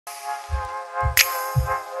Soft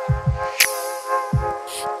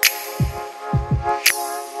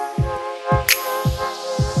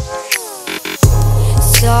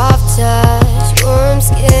touch, warm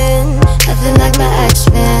skin, nothing like my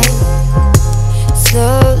ex-man.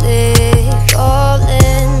 Slowly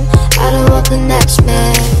falling, I don't want the next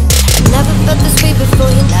man. I never felt this way before,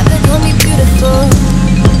 you never called me beautiful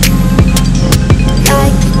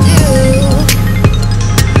like you do,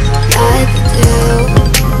 like you do.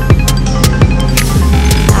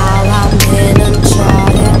 Now I'm in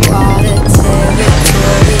uncharted water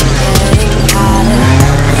territory, getting hotter.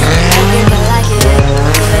 I think I like it.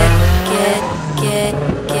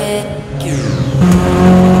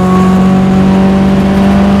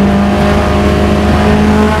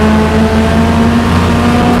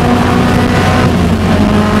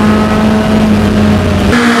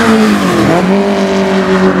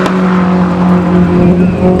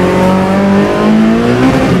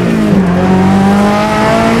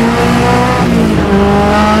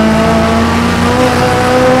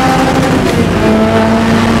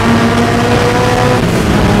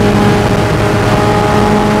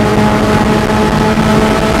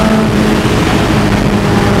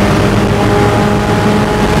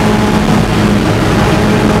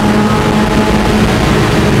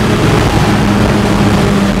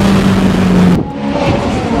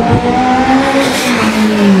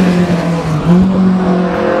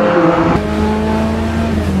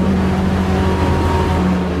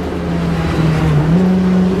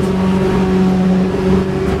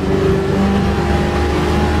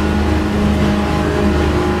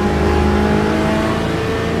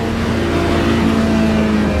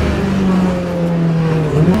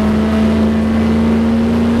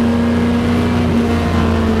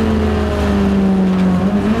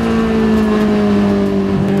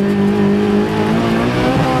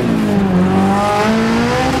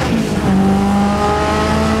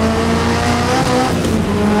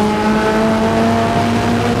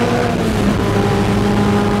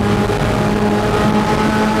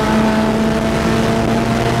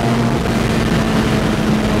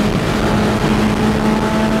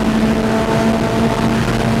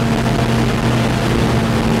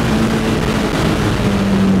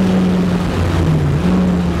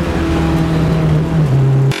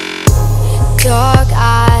 Dark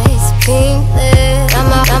eyes, pink lips,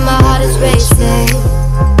 and my heart is racing.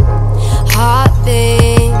 Hot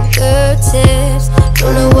fingertips,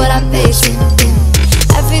 don't know what I'm facing.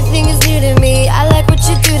 Everything is new to me, I like what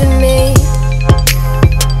you do to me.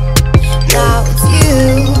 Now it's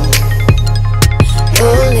you,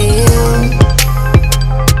 only you.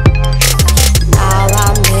 Now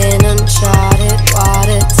I'm in uncharted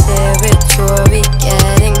water territory,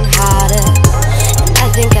 getting hotter. And I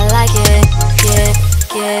think I like it.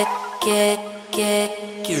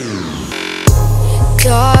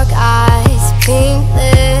 Dark eyes, pink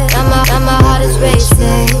lips, and my heart is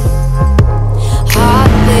racing.